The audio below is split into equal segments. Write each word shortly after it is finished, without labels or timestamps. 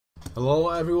Hello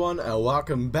everyone and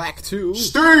welcome back to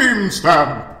Steam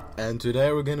Stamp! And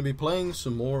today we're going to be playing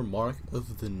some more Mark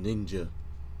of the Ninja.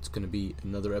 It's going to be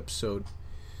another episode.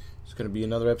 It's going to be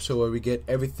another episode where we get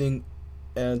everything.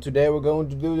 And today we're going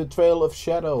to do the Trail of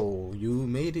Shadow. You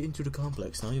made it into the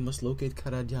complex. Now you must locate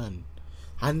Karajan.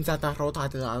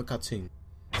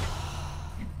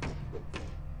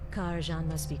 Karajan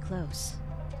must be close,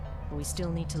 but we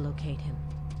still need to locate him.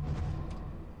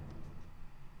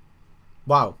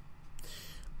 Wow.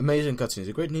 Amazing cutscenes.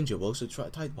 A great ninja walks a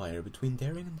tight wire between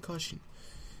daring and caution.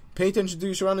 Pay attention to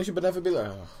your surroundings, but never be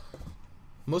like...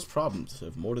 Most problems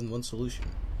have more than one solution.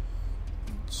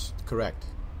 It's correct.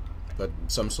 But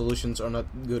some solutions are not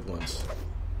good ones.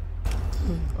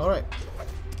 Alright.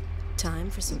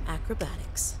 Time for some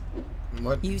acrobatics.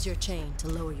 What? Use your chain to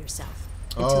lower yourself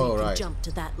until you can right. jump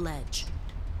to that ledge.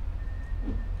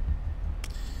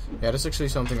 Yeah, that's actually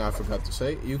something I forgot to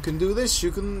say. You can do this. You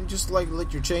can just like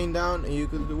let your chain down, and you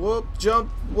can do whoop, jump,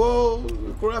 whoa,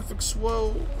 graphics,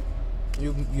 whoa.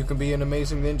 You can be an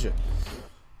amazing ninja.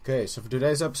 Okay, so for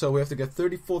today's episode, we have to get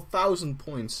 34,000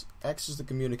 points, access the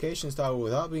communications tower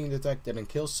without being detected, and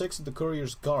kill 6 of the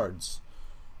courier's guards,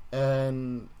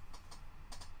 and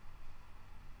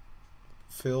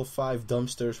fill 5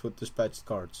 dumpsters with dispatched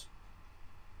cards.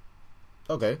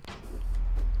 Okay.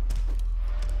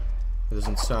 It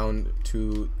doesn't sound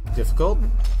too difficult.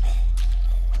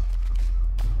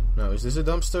 Now, is this a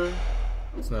dumpster?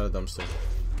 It's not a dumpster.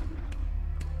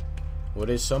 What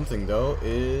is something though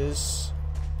is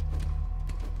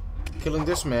killing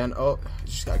this man. Oh,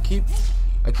 I keep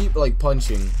like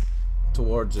punching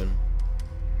towards him,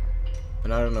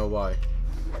 and I don't know why.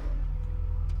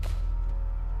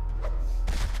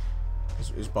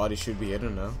 His body should be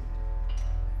hidden now.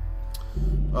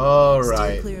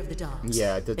 Alright. Stay clear of the dogs.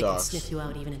 Yeah, the dogs. They can sniff you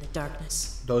out even in the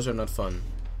darkness. Those are not fun.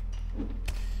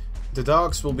 The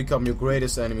dogs will become your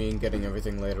greatest enemy in getting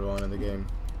everything later on in the game.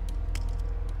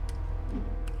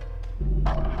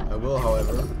 I will,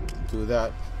 however, do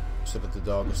that so that the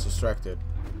dog is distracted.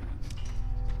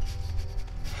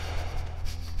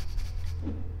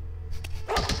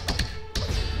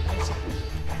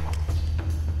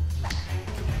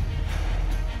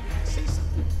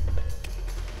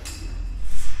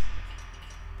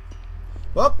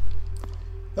 Well,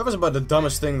 that was about the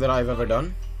dumbest thing that I've ever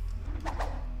done.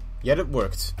 Yet it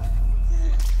worked.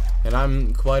 And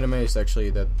I'm quite amazed actually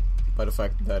that by the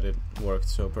fact that it worked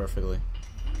so perfectly.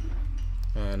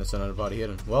 And it's another body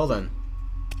hidden. Well then.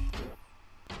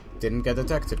 Didn't get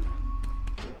detected.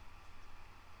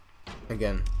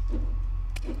 Again.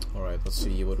 Alright, let's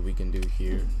see what we can do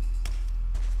here.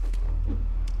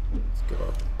 Let's go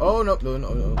up. Oh no,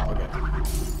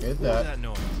 okay. Hit that.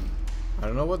 I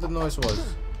don't know what the noise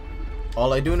was.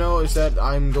 All I do know is that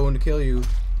I'm going to kill you.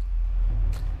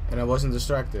 And I wasn't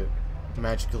distracted.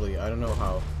 Magically. I don't know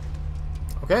how.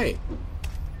 Okay.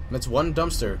 That's one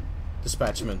dumpster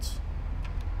dispatchment.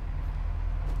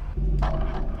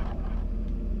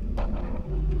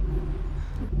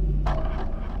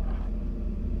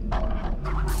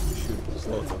 Shoot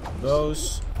both of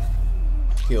those.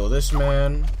 Kill this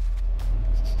man.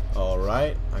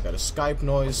 Alright. I got a Skype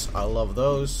noise. I love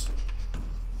those.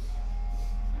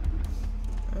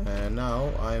 And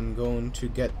now I'm going to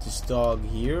get this dog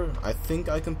here. I think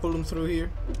I can pull him through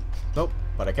here. Nope,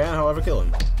 but I can, however, kill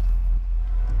him.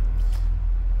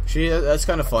 See, that's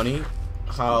kind of funny.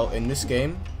 How in this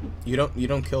game you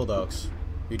don't kill dogs.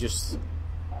 You just.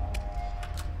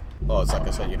 Oh, it's like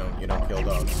I said, you don't kill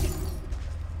dogs.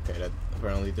 Okay, that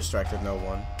apparently distracted no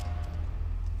one.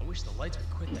 I wish the lights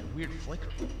would quit that weird flicker.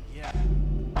 Yeah.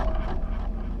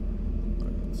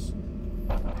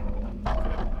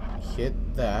 Hit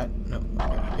that. No,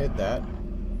 okay, hit that.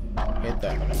 Hit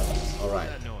that. Alright.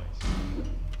 That noise.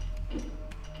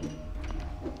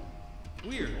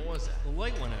 Weird, what was that? The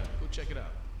light went out. Go check it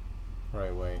out.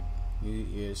 Alright, wait. He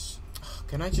is.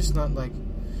 Can I just not like.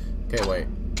 Okay, wait.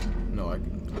 No, I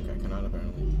cannot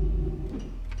apparently.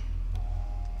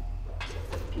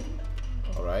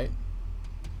 Alright.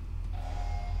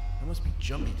 I must be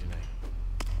jumpy tonight.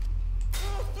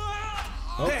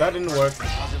 Oh, that didn't work.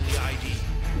 Positively ID.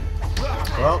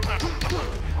 Well,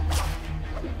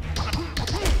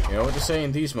 you know what to say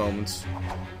in these moments.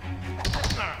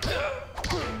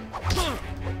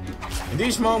 In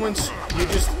these moments, you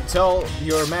just tell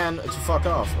your man to fuck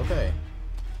off. Okay.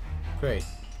 Great.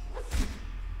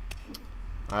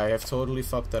 I have totally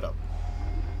fucked that up.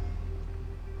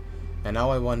 And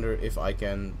now I wonder if I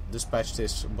can dispatch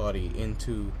this body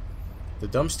into the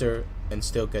dumpster and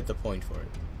still get the point for it.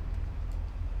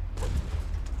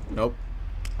 Nope.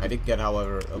 I did get,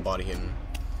 however, a body hidden.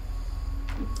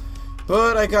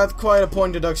 But I got quite a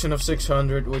point deduction of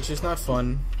 600, which is not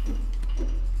fun.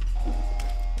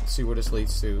 Let's see where this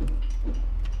leads to.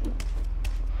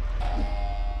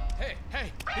 Hey,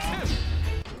 it's him!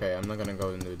 Okay, I'm not gonna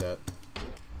go and do that.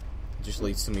 It just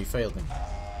leads to me failing.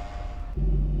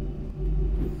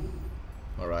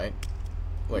 Alright.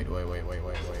 Wait.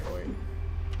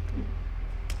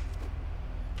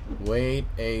 Wait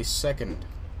a second.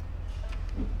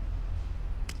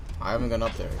 I haven't gone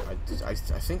up there. I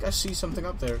think I see something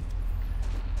up there.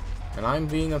 And I'm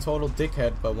being a total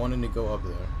dickhead by wanting to go up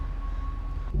there.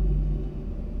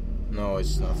 No,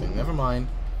 it's nothing. Never mind.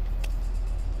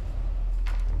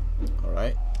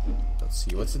 Alright. Let's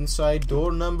see what's inside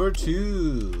door number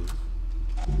 2.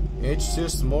 It's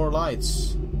just more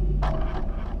lights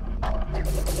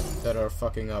that are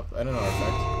fucking up. And an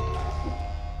artifact.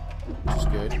 Which is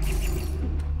good.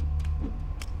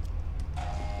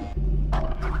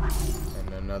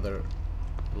 And another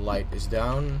light is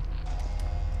down.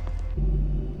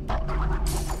 Did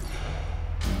you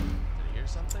hear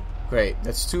something? Great,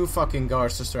 that's 2 fucking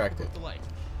guards distracted. The light.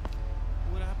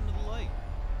 What happened to the light?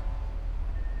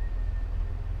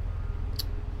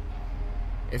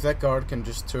 If that guard can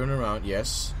just turn around,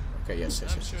 yes. Okay, yes. I'm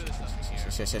sure there's nothing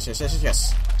here.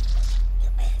 Yes.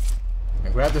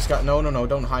 And grab this guy. No,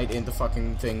 don't hide in the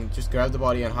fucking thing. Just grab the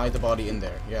body and hide the body in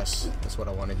there. Yes, that's what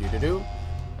I wanted you to do.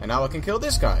 And now I can kill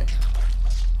this guy.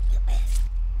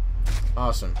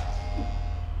 Awesome.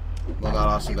 Well, not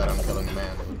awesome that I'm killing the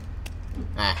man.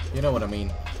 You know what I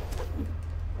mean.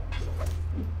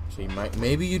 She might.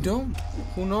 Maybe you don't.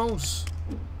 Who knows?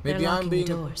 Maybe I'm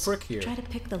being a prick here. Try to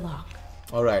pick the lock.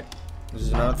 Alright. This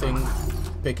is another thing.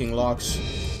 Picking locks.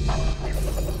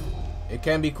 It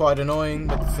can be quite annoying,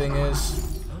 but the thing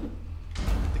is...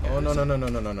 Oh, no.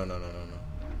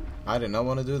 I did not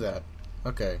want to do that.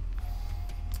 Okay.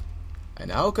 And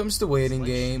now comes the waiting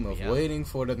game of waiting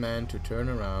for the man to turn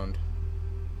around.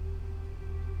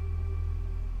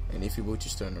 And if he would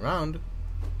just turn around,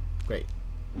 great.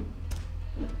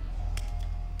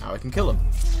 Now I can kill him.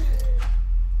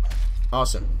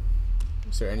 Awesome.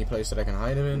 Is there any place that I can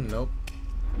hide him in? Nope.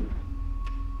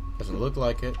 Doesn't look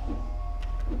like it.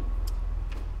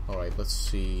 Alright, let's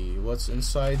see what's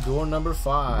inside door number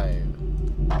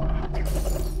 5.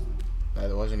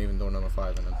 That wasn't even door number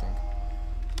 5, I don't think.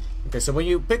 Okay, so when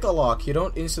you pick a lock, you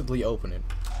don't instantly open it.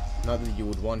 Not that you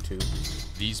would want to.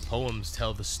 These poems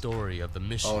tell the story of the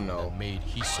mission that made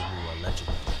Hisaru a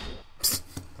legend.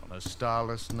 On a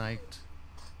starless night,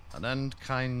 an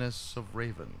unkindness of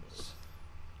ravens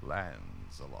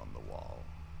lands along the wall.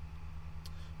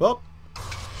 Well,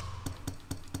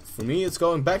 for me, it's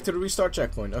going back to the restart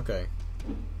checkpoint. Okay.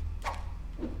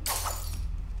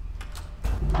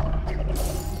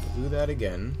 Do that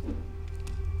again.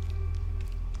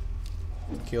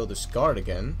 Kill this guard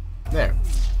again. There.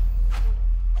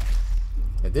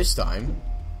 And this time,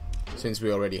 since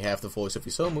we already have the voice of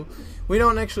Isomu, we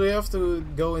don't actually have to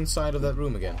go inside of that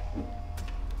room again.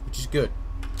 Which is good.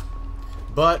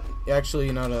 But, actually,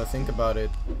 now that I think about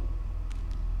it,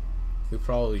 we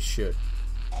probably should.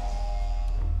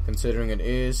 Considering it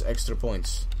is extra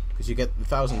points. Because you get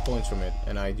 1,000 points from it.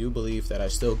 And I do believe that I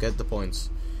still get the points.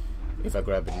 If I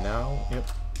grab it now. Yep.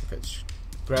 Okay,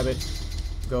 grab it.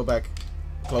 Go back.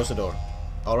 Close the door.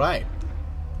 Alright.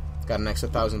 Got an extra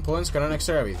 1,000 points. Got an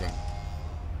extra everything.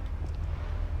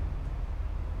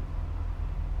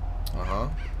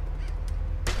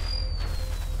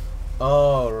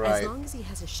 Alright. As long as he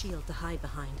has a shield to hide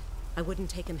behind, I wouldn't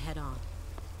take him head on.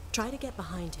 Try to get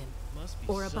behind him.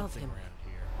 Or above him.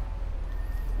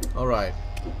 Alright.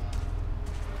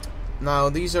 Now,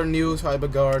 these are new type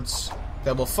of guards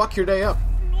that will fuck your day up.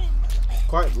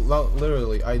 Quite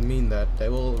literally, I mean that. They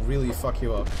will really fuck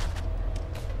you up.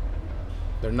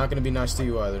 They're not gonna be nice to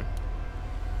you either.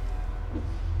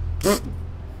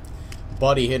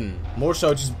 Body hidden. More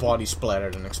so just body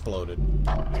splattered and exploded.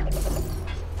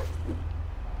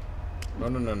 No.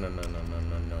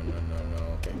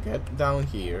 Okay, get down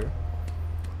here.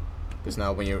 Because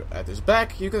now when you're at his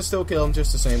back, you can still kill him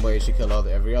just the same way as you kill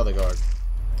every other guard.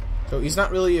 So he's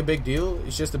not really a big deal,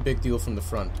 it's just a big deal from the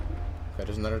front. Okay,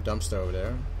 there's another dumpster over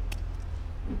there.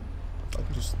 If I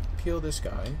can just kill this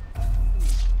guy.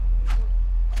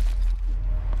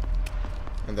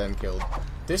 And then kill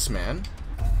this man.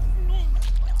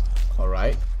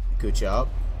 Alright, good job.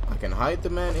 I can hide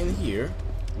the man in here.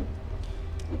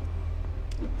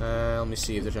 Let me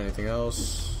see if there's anything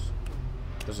else.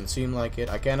 Doesn't seem like it.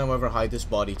 I can, however, hide this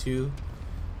body too,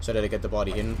 so that I get the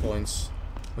body hidden points,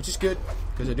 which is good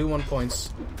because I do want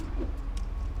points,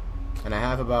 and I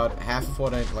have about half of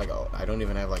what I like. Oh, I don't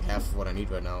even have like half of what I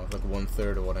need right now. Like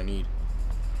 1/3 of what I need.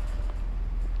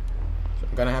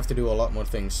 I'm gonna have to do a lot more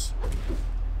things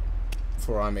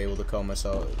before I'm able to calm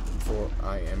myself. Before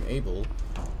I am able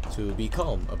to be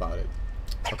calm about it.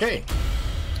 Okay.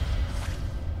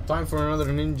 Time for another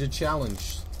ninja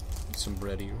challenge. Eat some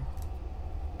bread here.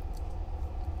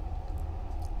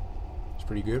 It's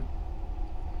pretty good.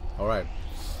 Alright.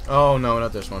 Oh no,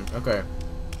 not this one. Okay.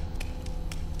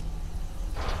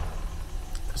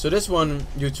 So this one,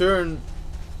 you turn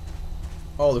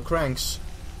all the cranks.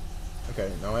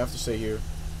 Okay, now I have to stay here.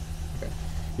 Okay.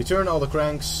 You turn all the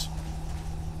cranks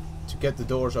to get the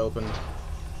doors open.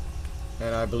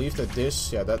 And I believe that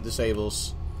this, yeah, that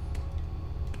disables.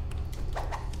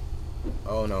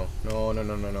 Oh no.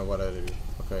 No, what did I do?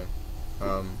 Okay.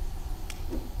 I'm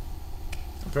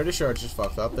pretty sure I just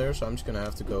fucked up there, so I'm just gonna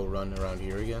have to go run around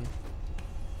here again.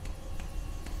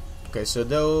 Okay, so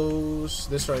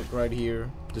this right here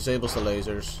disables the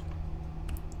lasers.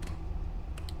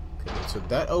 Okay, so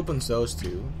that opens those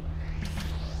two.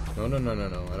 No, I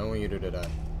don't want you to do that.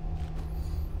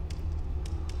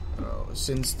 Oh,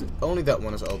 since only that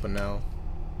one is open now.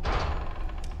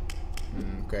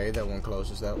 Okay, that one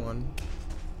closes that one.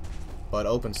 But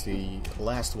opens the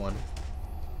last one.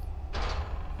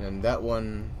 And that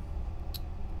one...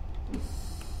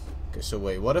 Okay, so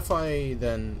wait, what if I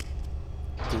then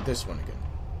do this one again?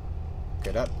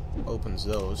 Okay, that opens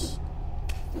those.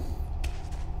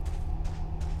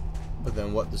 But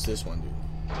then what does this one do?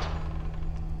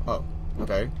 Oh,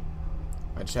 okay.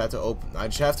 I just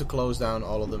have to close down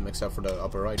all of them except for the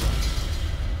upper right one.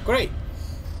 Great!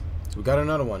 So we got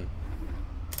another one.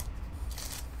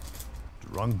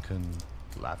 Drunken,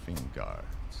 laughing guards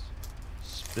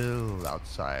spill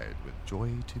outside with joy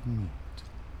to meet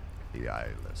the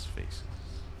eyeless faces.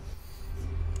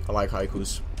 I like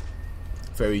haikus.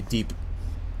 Very deep,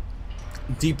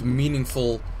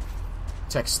 meaningful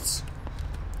texts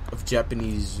of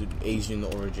Japanese, Asian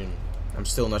origin. I'm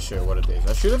still not sure what it is.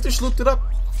 I should have just looked it up.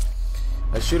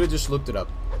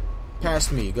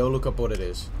 Past me. Go look up what it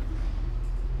is.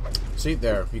 See,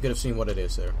 there. You could have seen what it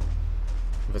is there.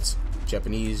 If it's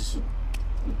Japanese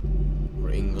or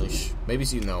English. Maybe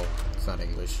see, no, it's not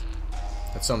English.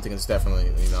 That's something that's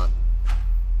definitely not.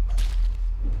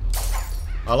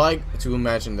 I like to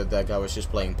imagine that that guy was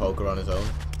just playing poker on his own.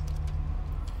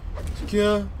 Like,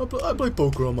 yeah, I play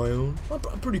poker on my own.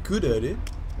 I'm pretty good at it.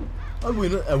 I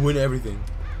win everything.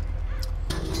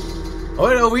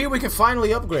 Alright, over here we can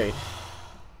finally upgrade.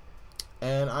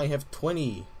 And I have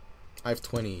 20.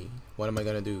 What am I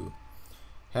gonna do?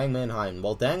 Hangman Hein.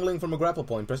 While dangling from a grapple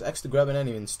point, press X to grab an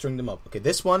enemy and string them up. Okay,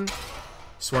 this one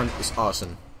is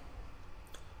awesome.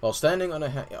 While standing on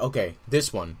a okay,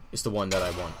 this one is the one that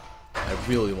I want. I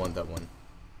really want that one.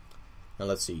 Now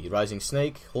let's see. Rising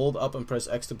Snake. Hold up and press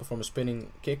X to perform a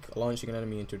spinning kick, launching an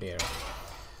enemy into the air.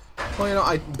 Well, you know,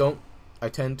 I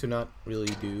tend to not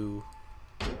really do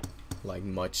like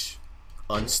much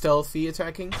unstealthy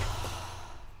attacking,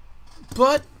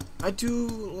 but I do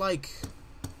like.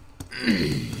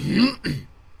 That's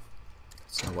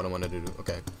not what I wanted to do.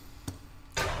 Okay.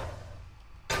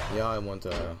 Yeah, I want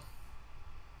to.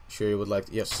 Sure, you would like.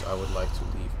 Yes, I would like to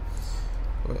leave.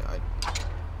 Wait,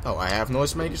 oh, I have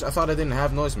noisemakers? I thought I didn't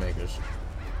have noisemakers.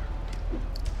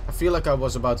 I feel like I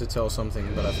was about to tell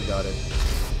something, but I forgot it.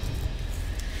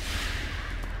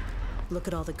 Look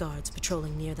at all the guards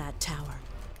patrolling near that tower.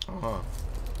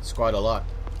 It's quite a lot.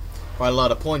 Quite a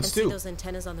lot of points, and too. See those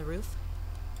antennas on the roof?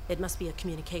 It must be a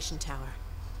communication tower.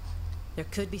 There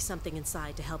could be something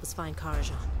inside to help us find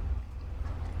Karajan.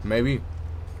 Maybe.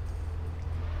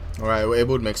 Alright, it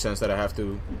would make sense that I have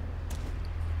to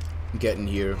get in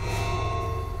here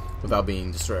without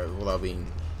being distracted, without being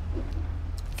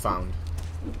found.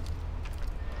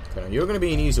 Okay, you're gonna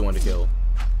be an easy one to kill.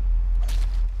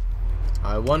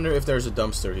 I wonder if there's a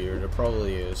dumpster here. There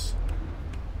probably is.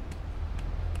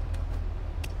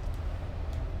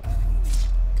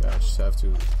 Okay, I just have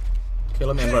to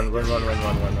kill him and run.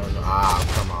 Ah,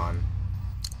 come on.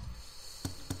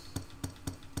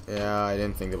 Yeah, I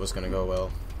didn't think it was gonna go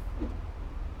well.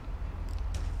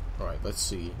 Alright, let's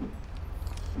see.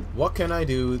 What can I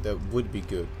do that would be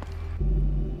good?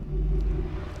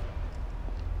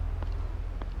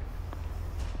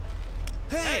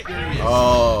 Hey!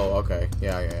 Oh, okay.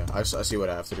 Yeah. I see what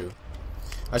I have to do.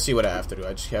 I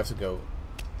just have to go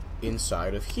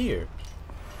inside of here.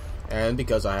 And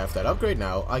because I have that upgrade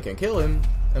now, I can kill him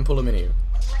and pull him in here.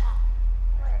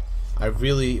 I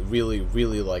really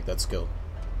like that skill.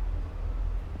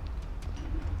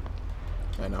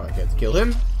 And now I get to kill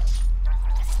him.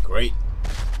 Great.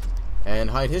 And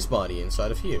hide his body inside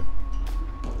of here.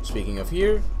 Speaking of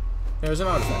here, there's an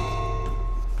artifact.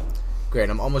 Great,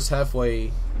 I'm almost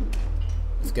halfway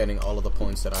of getting all of the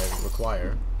points that I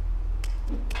require.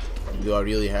 Do I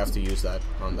really have to use that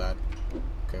on that?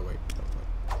 Okay, wait.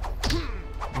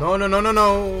 No, no, no, no,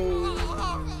 no!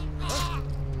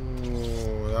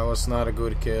 That was not a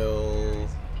good kill.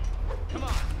 Come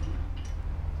on.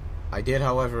 I did,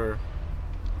 however...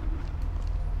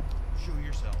 Show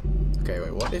yourself. Okay,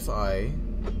 wait, what if I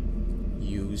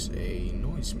use a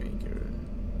noisemaker?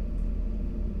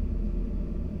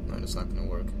 No, that's not gonna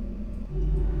work.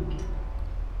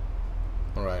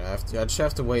 Alright, I just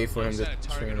have to wait for him to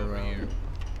turn around.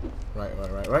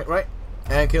 Right.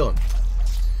 And kill him.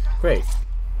 Great.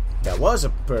 That was a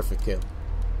perfect kill.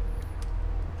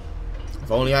 If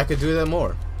only I could do that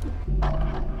more.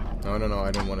 No,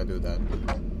 I didn't want to do that.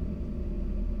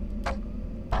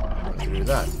 I wanted to do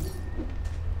that.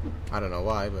 I don't know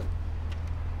why, but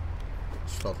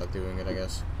just felt like doing it, I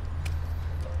guess.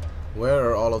 Where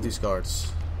are all of these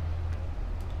guards?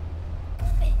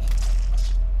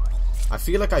 I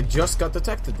feel like I just got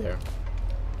detected there.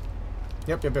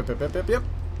 Yep.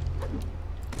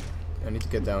 I need to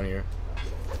get down here.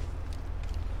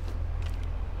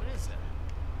 What is that?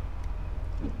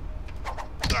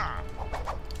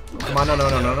 Come on,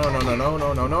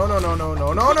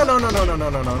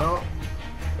 no.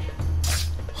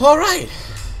 Alright!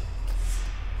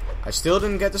 I still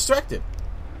didn't get distracted.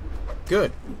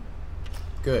 Good.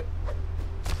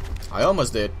 I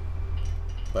almost did,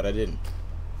 but I didn't.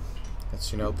 That's,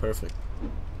 perfect.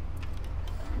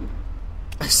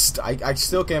 I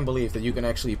still can't believe that you can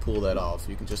actually pull that off.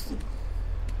 You can just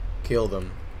kill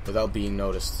them without being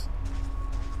noticed.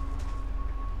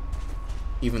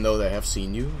 Even though they have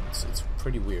seen you, it's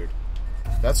pretty weird.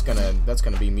 That's gonna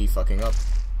be me fucking up.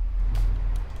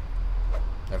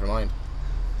 Never mind.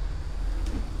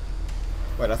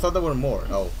 Wait, I thought there were more.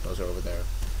 Oh, those are over there.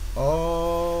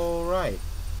 All right.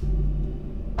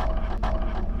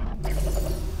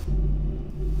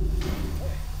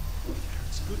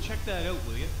 Go check that out,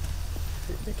 will you?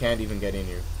 They can't even get in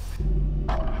here.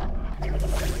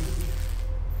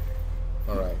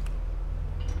 Alright.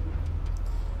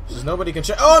 Since nobody can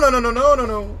check. Oh,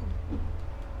 no.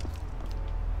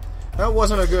 That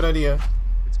wasn't a good idea.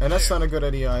 And that's not a good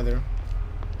idea either.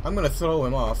 I'm gonna throw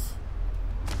him off.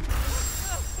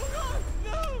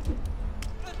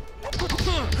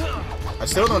 I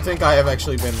still don't think I have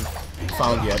actually been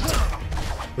found yet.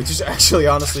 Which is actually,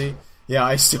 honestly, yeah,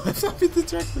 I still have not been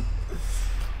detected.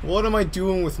 What am I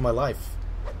doing with my life?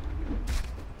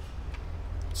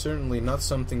 Certainly not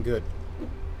something good.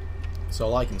 That's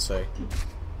all I can say.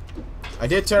 I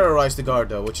did terrorize the guard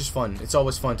though, which is fun. It's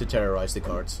always fun to terrorize the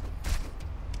guards.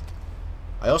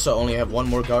 I also only have one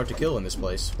more guard to kill in this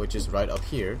place, which is right up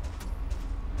here.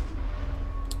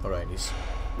 Alright, he's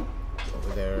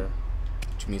over there.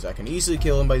 Which means I can easily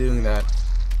kill him by doing that.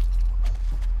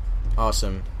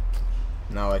 Awesome.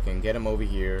 Now I can get him over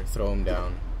here, throw him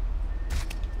down.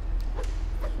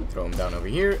 Throw him down over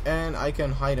here, and I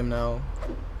can hide him now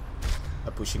by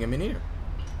pushing him in here.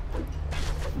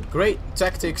 Great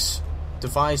tactics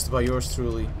devised by yours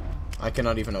truly. I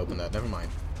cannot even open that, never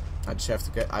mind. I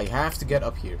have to get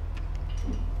up here.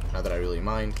 Not that I really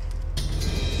mind.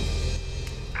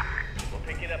 We're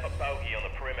picking up a bogey on the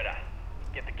perimeter.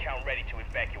 Get the count ready to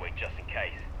evacuate just in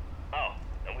case. Oh,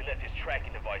 and we left his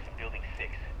tracking device in building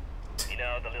 6. You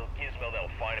know, the little gizmo that'll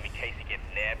find him in case he gets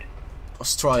nabbed?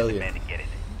 Australian.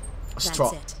 That's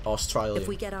it. Australian. If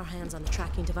we get our hands on the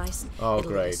tracking device, oh, it'll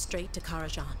great. lead us straight to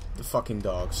Karajan. The fucking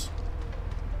dogs.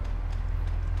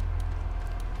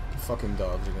 The fucking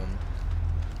dogs again.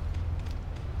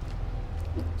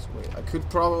 So wait, I could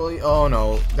probably... Oh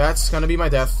no, that's gonna be my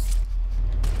death.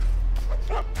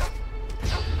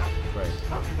 Great.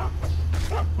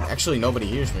 Actually, nobody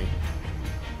hears me.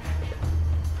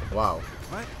 Wow.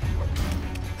 What?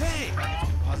 Hey!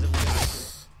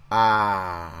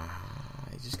 I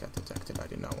just got detected. I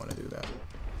did not want to do that.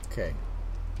 Okay.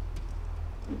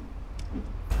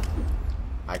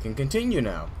 I can continue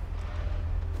now.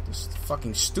 This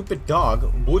fucking stupid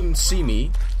dog wouldn't see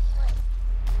me.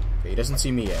 Okay, he doesn't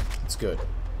see me yet. It's good.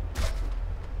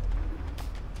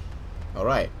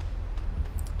 Alright.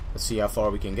 Let's see how far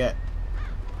we can get.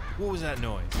 What was that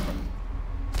noise?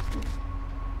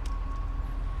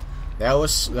 That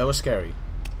was scary.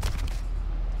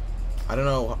 I don't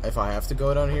know if I have to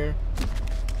go down here.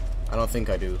 I don't think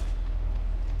I do.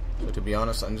 So to be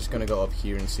honest, I'm just gonna go up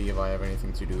here and see if I have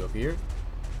anything to do up here.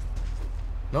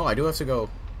 No, I do have to go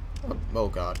up. Oh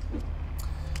god.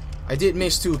 I did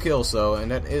miss 2 kills though,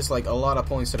 and that is like a lot of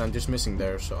points that I'm just missing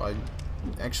there, so I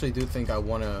actually do think I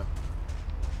wanna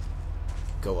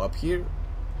go up here.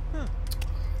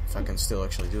 If I can still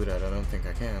actually do that, I don't think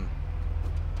I can.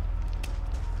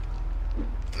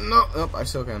 No, nope, I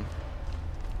still can.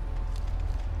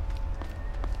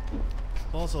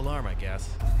 False alarm, I guess.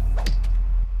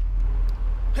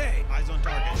 Hey, eyes on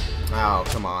target. Oh,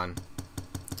 come on.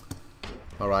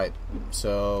 Alright,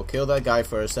 so kill that guy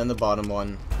first, then the bottom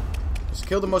one. Just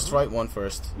kill the most right one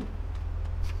first.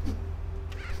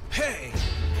 Hey!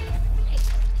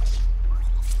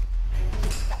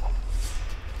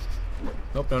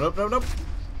 Nope, no, nope, nope, nope.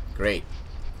 Great.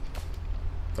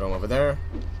 Throw him over there.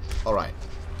 Alright.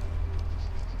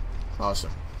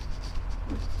 Awesome.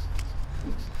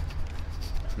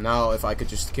 Now, if I could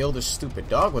just kill this stupid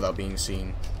dog without being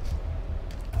seen.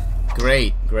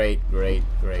 Great, great, great,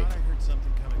 great. I heard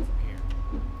something coming from here.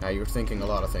 Now you're thinking a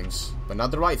lot of things, but not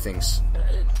the right things.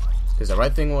 Because the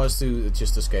right thing was to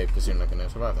just escape, because you're not gonna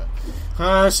survive that.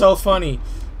 Ah, so funny.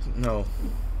 No.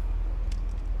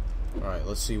 Alright,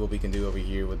 let's see what we can do over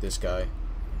here with this guy.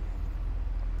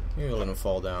 Maybe we'll let him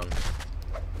fall down.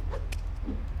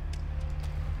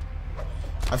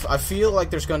 I feel like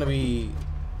there's gonna be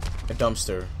a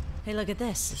dumpster. Hey, look at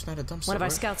this. There's not a dumpster. One of our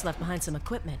scouts left behind some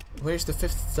equipment. Where's the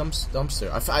 5th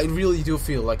dumpster? I really do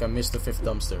feel like I missed the 5th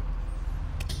dumpster.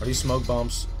 Are these smoke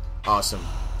bombs? Awesome.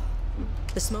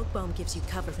 The smoke bomb gives you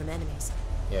cover from enemies.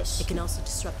 Yes. It can also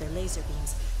disrupt their laser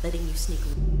beams, letting you sneak.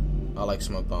 I like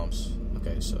smoke bombs.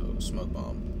 Okay, so smoke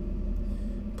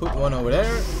bomb. Put one over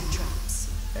there,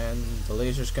 Traps. and the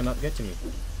lasers cannot get to me.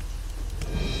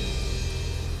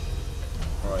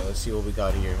 Alright, let's see what we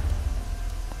got here.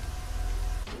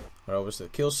 Alright, what's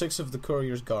that? Kill 6 of the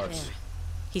courier's guards. There.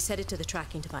 He's headed to the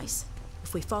tracking device.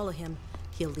 If we follow him,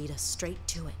 he'll lead us straight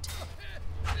to it.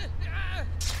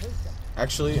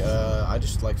 Actually, I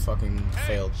just like fucking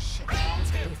failed.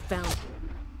 We found.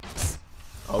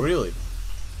 Oh, really?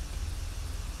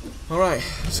 Alright,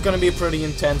 it's gonna be a pretty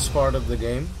intense part of the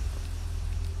game.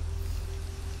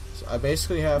 So I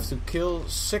basically have to kill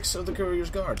 6 of the courier's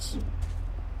guards.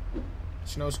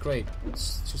 Which, you know, it's great.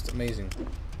 It's just amazing.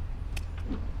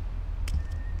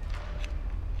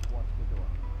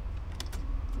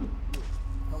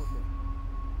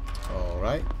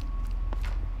 Alright.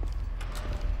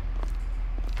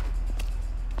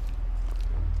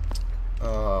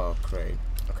 Oh, great.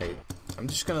 Okay, I'm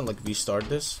just gonna like restart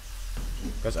this.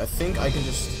 Because I think I can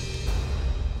just...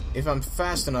 If I'm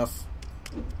fast enough...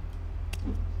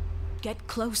 Get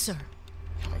closer.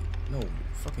 No, you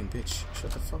fucking bitch.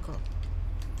 Shut the fuck up.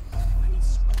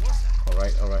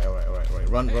 Alright, alright, alright, alright, alright.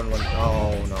 Run, run, run.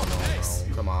 Oh, no, no,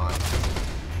 no. Come on.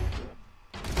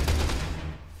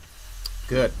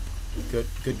 Good. Good,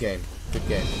 good game. Good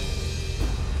game.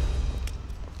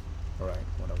 Alright,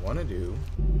 what I want to do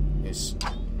is...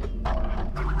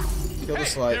 Kill the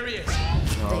slide. There he is.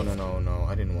 No, no, no, no.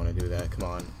 I didn't want to do that. Come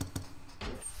on.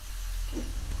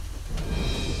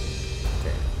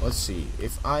 Okay, let's see.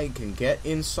 If I can get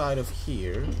inside of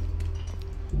here...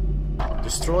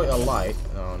 Destroy a light.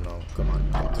 Oh, no. Come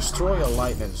on. Destroy a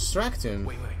light and distract him.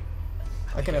 Wait.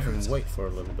 I can have him wait for a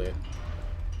little bit.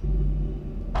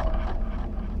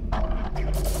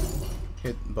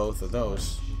 Hit both of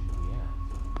those.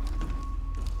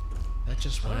 That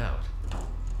just went out.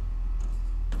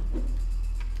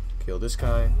 Kill this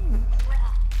guy.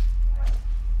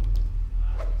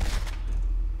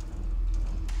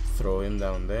 Throw him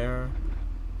down there.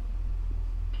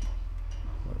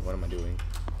 What am I doing?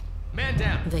 Man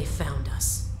down. They found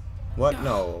us. What?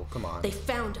 No, come on. They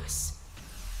found us.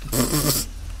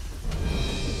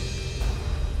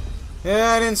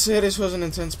 Yeah, I didn't say this was an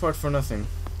intense part for nothing.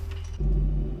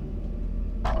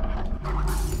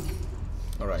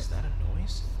 Alright. Is that a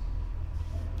noise?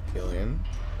 Kill him.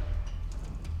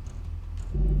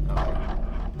 Alright.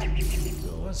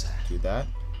 What was that? Do that.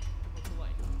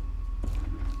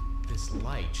 This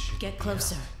light should Get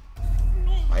closer.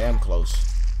 I am close.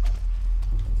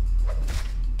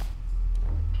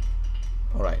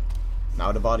 Alright.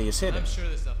 Now the body is hidden. I'm sure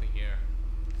there's nothing here.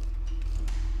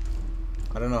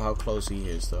 I don't know how close he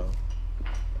is, though.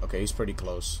 Okay, he's pretty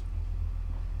close.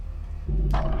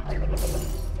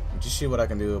 Just see what I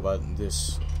can do about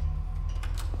this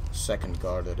second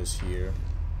guard that is here.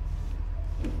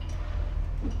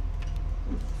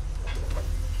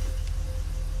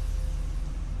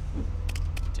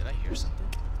 Did I hear something?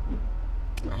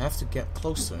 I have to get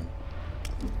close to him.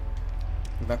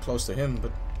 I'm not close to him,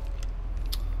 but...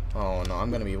 Oh no,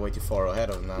 I'm gonna be way too far ahead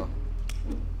of him now.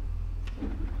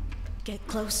 Get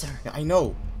closer. Yeah, I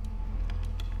know!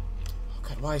 Oh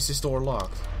god, why is this door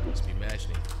locked? Must be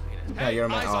imagining. Yeah, you're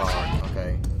my... Oh,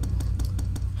 okay.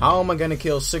 How am I gonna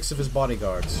kill 6 of his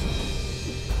bodyguards?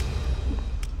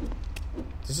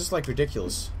 This is like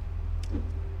ridiculous.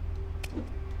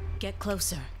 Get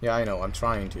closer. Yeah, I know, I'm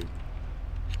trying to.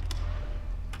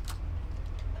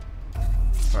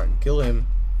 Alright, kill him.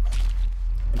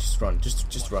 And just run.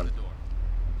 Just run.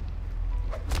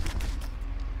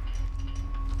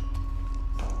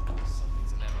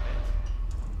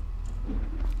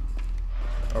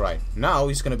 Alright, now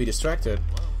he's gonna be distracted.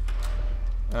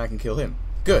 And I can kill him.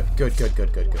 Good. Good.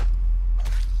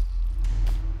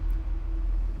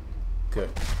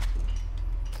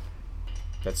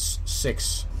 That's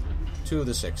 6. 2 of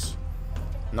the 6.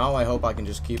 Now I hope I can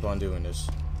just keep on doing this.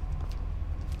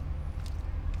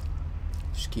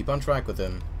 Just keep on track with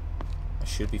him. I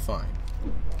should be fine.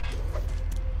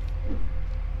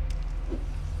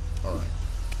 Alright.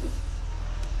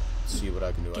 Let's see what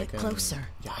I can do. Get closer.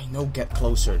 Yeah, I know, get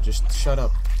closer. Just shut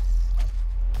up.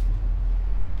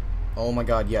 Oh my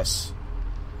god, yes.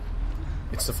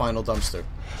 It's the final dumpster.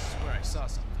 I swear I saw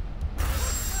something.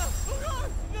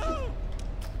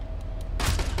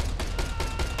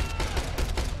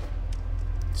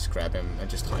 Just grab him and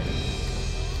just hide him.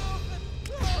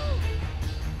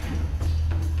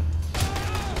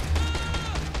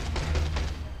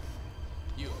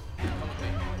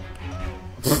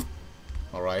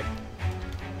 Alright.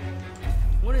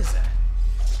 What is that?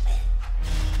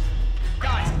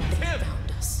 Guys, it's him!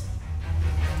 Found us.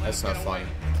 That's not fun.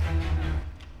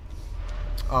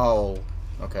 Oh,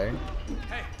 okay.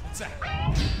 Hey, what's that?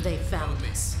 They found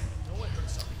us. No one heard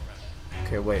something around.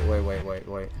 Okay, wait.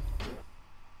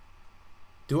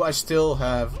 Do I still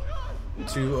have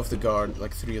 3 of the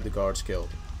guards killed?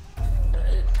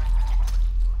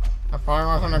 That probably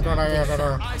wasn't a good idea to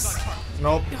do.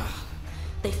 Nope.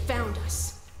 They found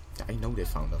us. I know they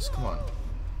found us. Come on.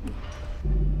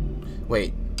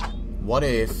 Wait. What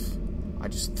if I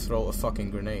just throw a fucking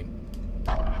grenade?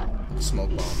 A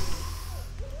smoke bomb.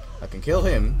 I can kill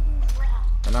him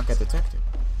and not get detected.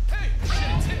 Hey,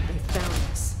 shit, it's him! They found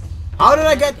us. How did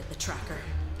I get... Get the tracker.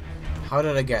 How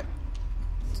did I get...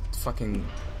 fucking...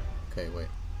 Okay, wait.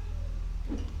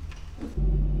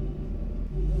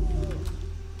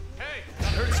 Hey, I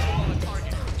heard someone on the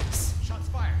target. Shots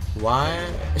fired. Why?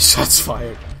 Shots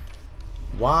fired.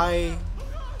 Why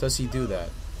does he do that?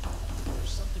 There's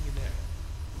something in there.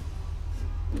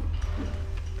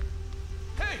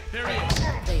 Hey, there he is.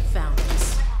 They found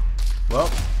us. Well,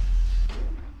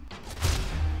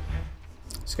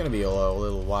 it's gonna be a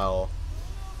little while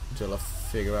until I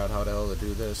figure out how the hell to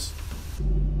do this.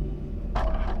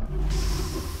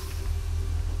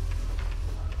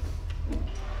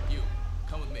 You,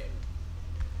 come with me.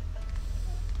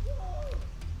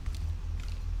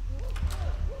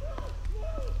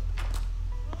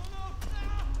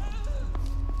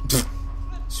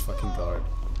 This fucking guard.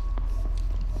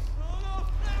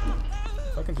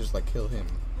 If I can just like kill him.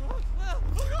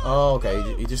 Oh,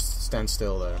 okay, he just stands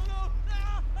still there.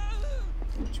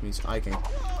 Which means I can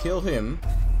kill him.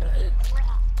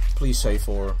 Please say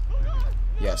 4.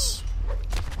 Yes.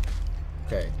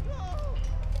 Okay.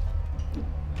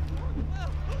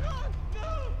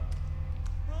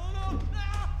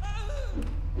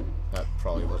 That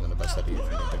probably wasn't the best idea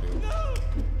for me to do.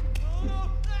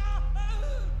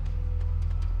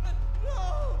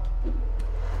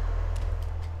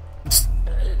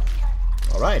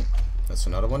 Alright, that's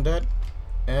another one dead.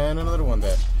 And another one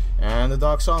dead. And the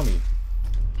dog saw me.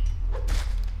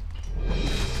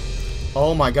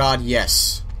 Oh my god,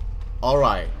 yes.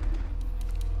 Alright.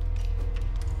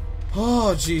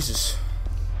 Oh, Jesus.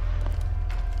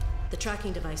 The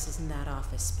tracking device is in that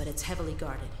office, but it's heavily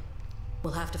guarded.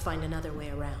 We'll have to find another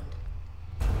way around.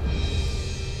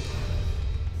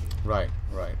 Right.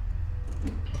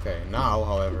 Okay, now,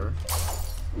 however,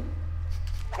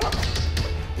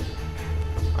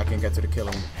 I can get to the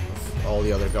killing of all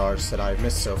the other guards that I've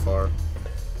missed so far.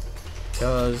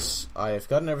 Because I have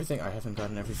gotten everything. I haven't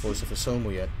gotten every voice of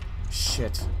Hisomu yet.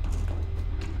 Shit.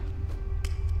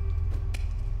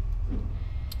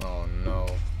 Oh no.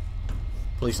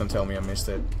 Please don't tell me I missed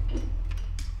it.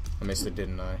 I missed it,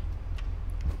 didn't I?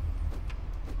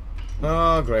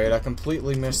 Oh great, I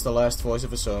completely missed the last voice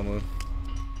of Hisomu.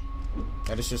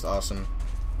 That is just awesome.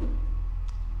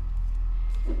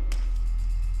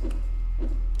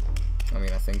 I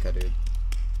mean, I think I did.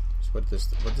 So what does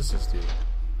this do?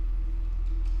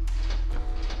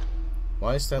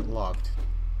 Why is that locked?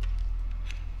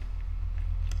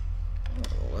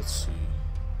 Oh, let's see.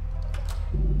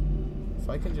 If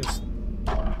I can just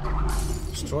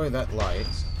destroy that light,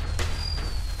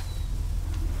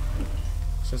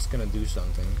 it's just gonna do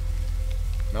something.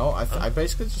 No, I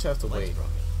basically just have to wait.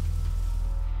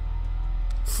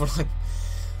 For like,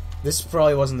 this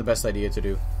probably wasn't the best idea to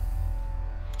do.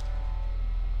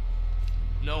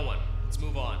 No one. Let's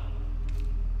move on.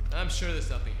 I'm sure there's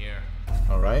nothing here.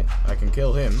 Alright, I can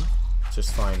kill him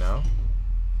just fine now.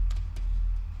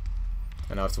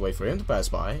 And I have to wait for him to pass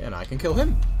by, and I can kill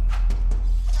him.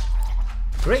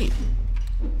 Great.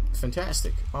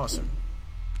 Fantastic. Awesome.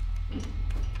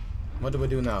 What do we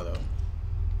do now, though?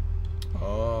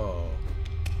 Oh.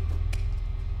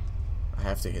 I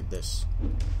have to hit this.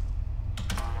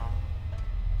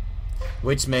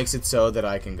 Which makes it so that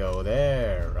I can go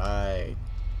there, right.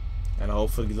 And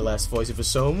hopefully the last voice of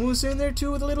Hisomu's in there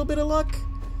too with a little bit of luck.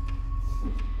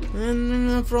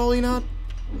 And probably not.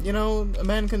 You know, a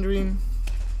man can dream.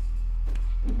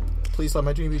 Please let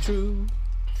my dream be true.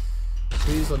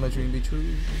 Please let my dream be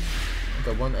true. I've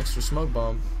got one extra smoke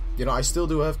bomb. You know, I still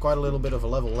do have quite a little bit of a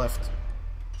level left.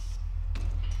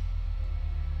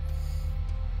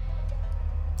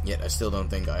 Yet I still don't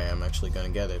think I am actually gonna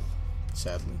get it.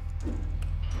 Sadly. You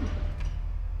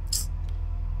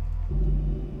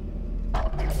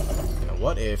know,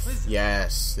 what if...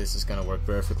 Yes, this is gonna work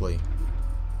perfectly.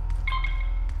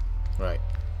 Right.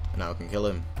 Now I can kill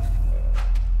him.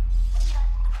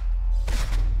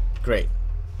 Great.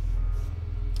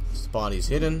 His body's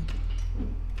hidden.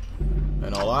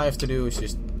 And all I have to do is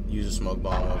just use a smoke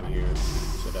bomb over here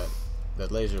so that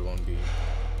that laser won't be...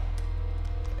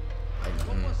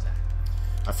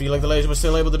 I feel like the laser was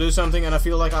still able to do something, and I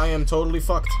feel like I am totally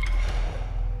fucked.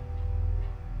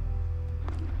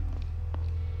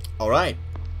 Alright.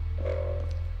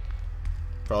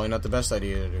 Probably not the best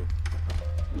idea to do.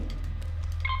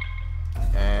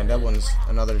 And that one's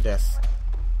another death.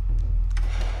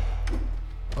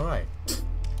 Alright.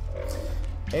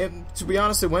 To be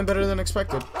honest, it went better than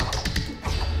expected.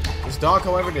 This dog,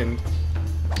 however, didn't.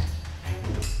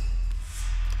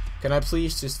 Can I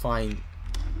please just find,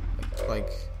 like,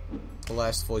 the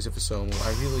last voice of Hisomu? I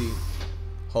really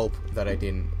hope that I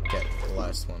didn't get the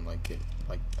last one,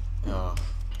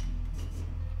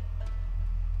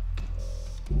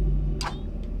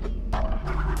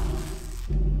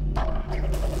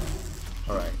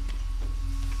 Alright.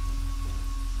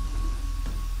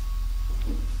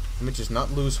 Let me just not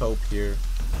lose hope here.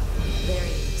 There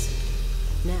he is.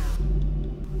 Now,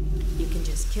 you can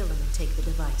just kill him and take the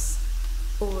device.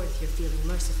 Or if you're feeling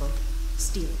merciful,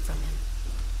 steal it from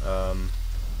him.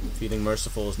 Feeling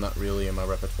merciful is not really in my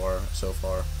repertoire so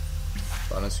far.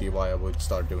 So I don't see why I would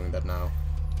start doing that now.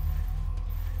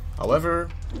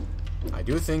 However, I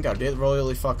do think I did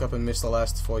royally fuck up and miss the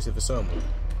last voice of Hisomu.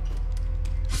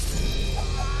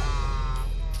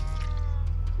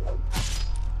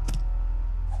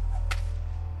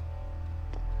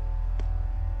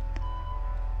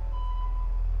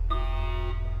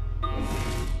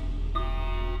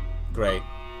 Great.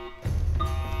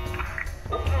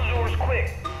 Open those doors quick.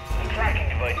 The tracking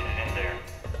device is in there.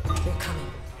 They're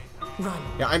coming. Run.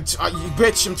 Yeah, you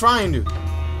bitch, I'm trying to.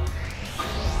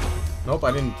 Nope,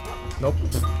 I didn't. Nope.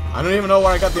 I don't even know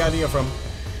where I got the idea from.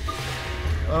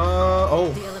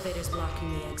 Oh. The elevator's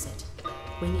blocking the exit.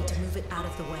 We need to move it out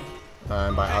of the way.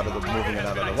 And by moving it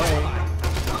out of the way.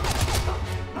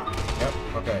 Yep,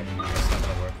 okay. That's not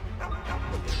gonna work.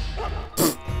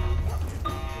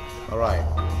 Alright.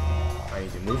 I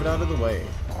need to move it out of the way.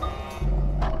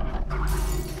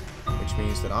 Which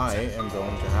means that I am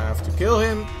going to have to kill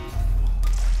him.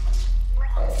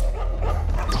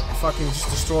 Fucking just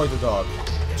destroy the dog.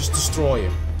 Just destroy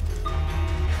him.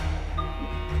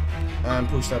 And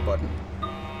push that button.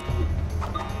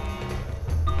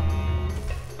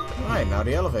 Alright, now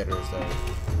the elevator is there.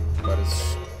 But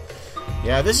it's...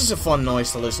 Yeah, this is a fun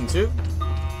noise to listen to.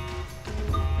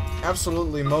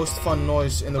 Absolutely most fun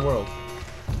noise in the world.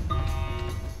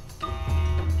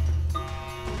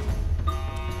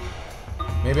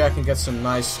 Maybe I can get some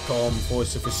nice, calm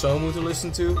voice of Hisomu to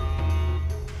listen to.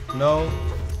 No.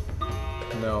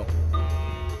 No.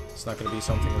 It's not gonna be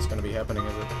something that's gonna be happening,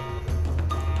 is it?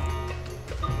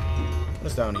 What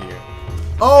is down here?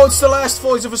 Oh, it's the last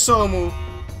voice of Hisomu!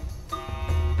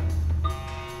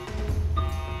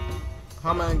 How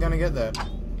am I gonna get that?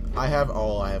 I have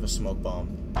a smoke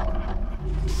bomb.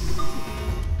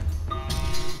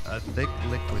 A thick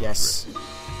liquid Yes.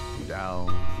 drips down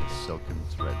the silken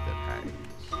thread that hangs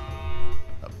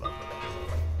above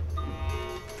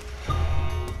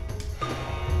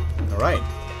it. Alright.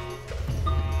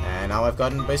 And now I've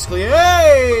gotten basically...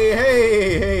 Hey!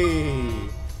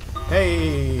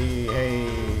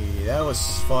 That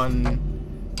was fun.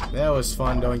 That was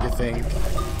fun, don't you think?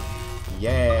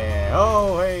 Yeah!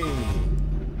 Oh, hey!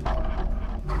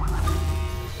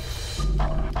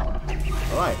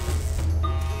 Alright.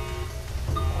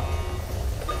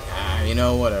 You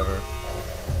know, whatever.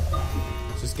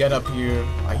 Just get up here.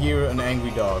 I hear an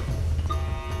angry dog.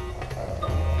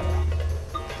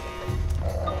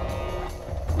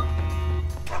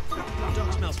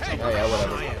 Yeah,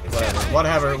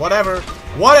 whatever. Whatever.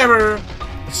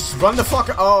 Run the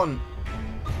fuck on!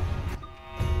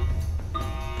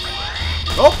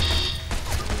 Oh!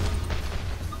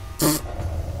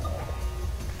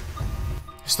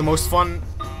 It's the most fun.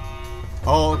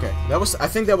 Oh, okay. I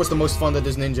think that was the most fun that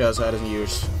this ninja has had in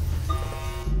years.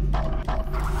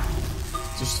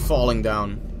 Just falling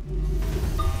down.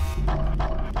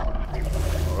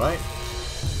 Alright.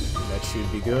 That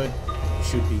should be good.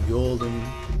 Should be golden.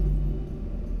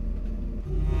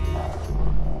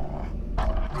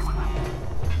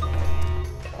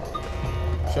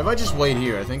 So if I just wait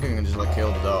here, I think I can just like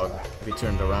kill the dog if he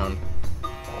turned around.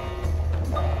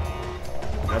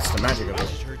 That's the magic of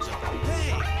it.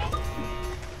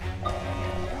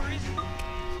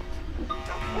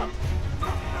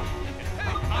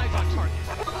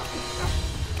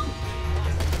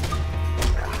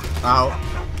 Ow.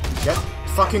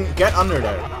 Get under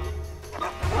there.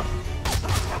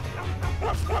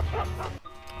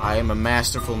 I am a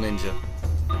masterful ninja.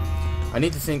 I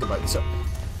need to think about it. So,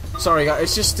 sorry guys,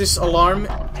 it's just this alarm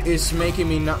is making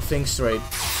me not think straight.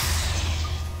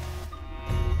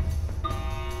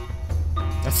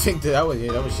 I think that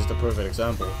was just a perfect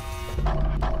example.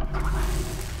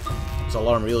 This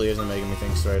alarm really isn't making me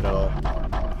think straight at all.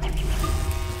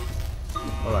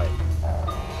 Alright.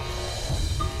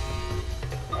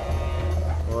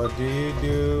 What do you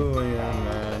do when you're a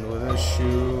man with a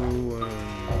shoe and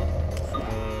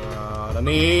out of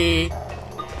me?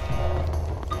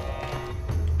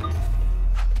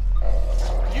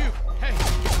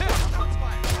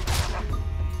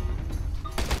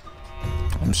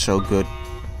 I'm so good.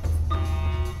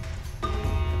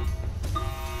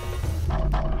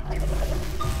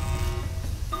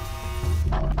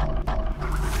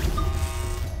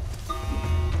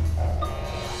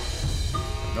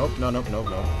 Nope, nope.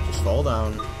 Just fall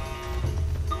down.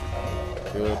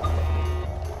 Good.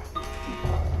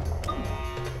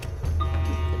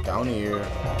 Get down here.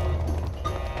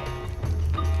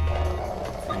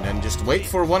 And then just wait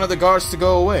for one of the guards to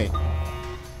go away.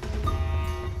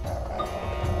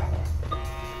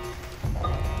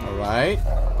 Alright.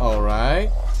 Alright.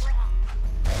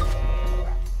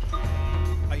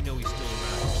 I know he's still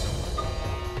around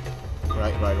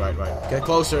somewhere. Right. Get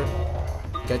closer.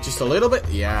 Get just a little bit.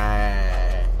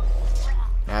 Yeah.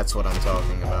 That's what I'm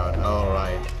talking about.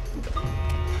 Alright.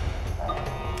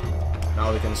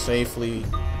 Now we can safely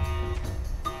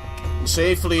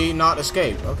not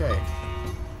escape. Okay.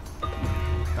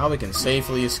 Now we can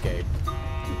safely escape.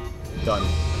 Done.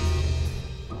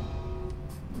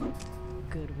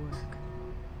 Good work.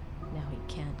 Now he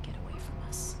can't get away from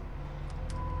us.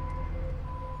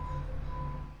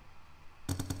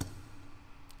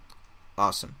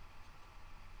 Awesome.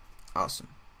 Awesome.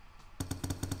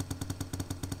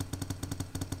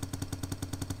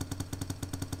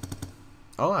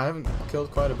 Oh, I haven't killed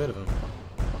quite a bit of them.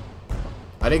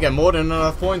 I did get more than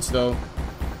enough points, though.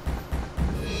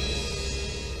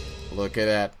 Look at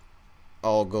that.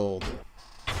 All gold.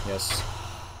 Yes.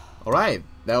 Alright,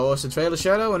 that was the Trail of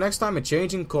Shadow, and next time a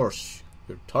changing course.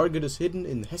 Your target is hidden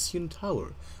in Hessian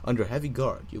Tower, under heavy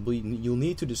guard. You'll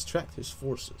need to distract his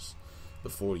forces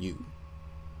before you.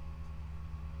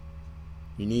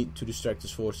 You need to distract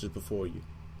his forces before you.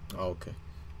 Oh, okay.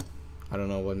 I don't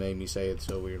know what made me say it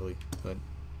so weirdly, but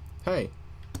hey.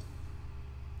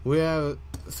 We have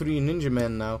 3 ninja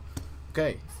men now.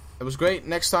 Okay. It was great.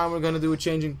 Next time we're gonna do a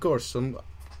changing course. So,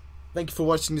 thank you for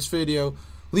watching this video.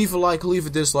 Leave a like, leave a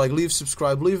dislike, leave a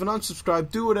subscribe, leave an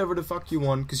unsubscribe, do whatever the fuck you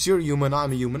want, because you're a human,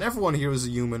 I'm a human, everyone here is a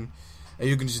human, and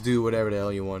you can just do whatever the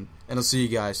hell you want. And I'll see you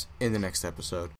guys in the next episode.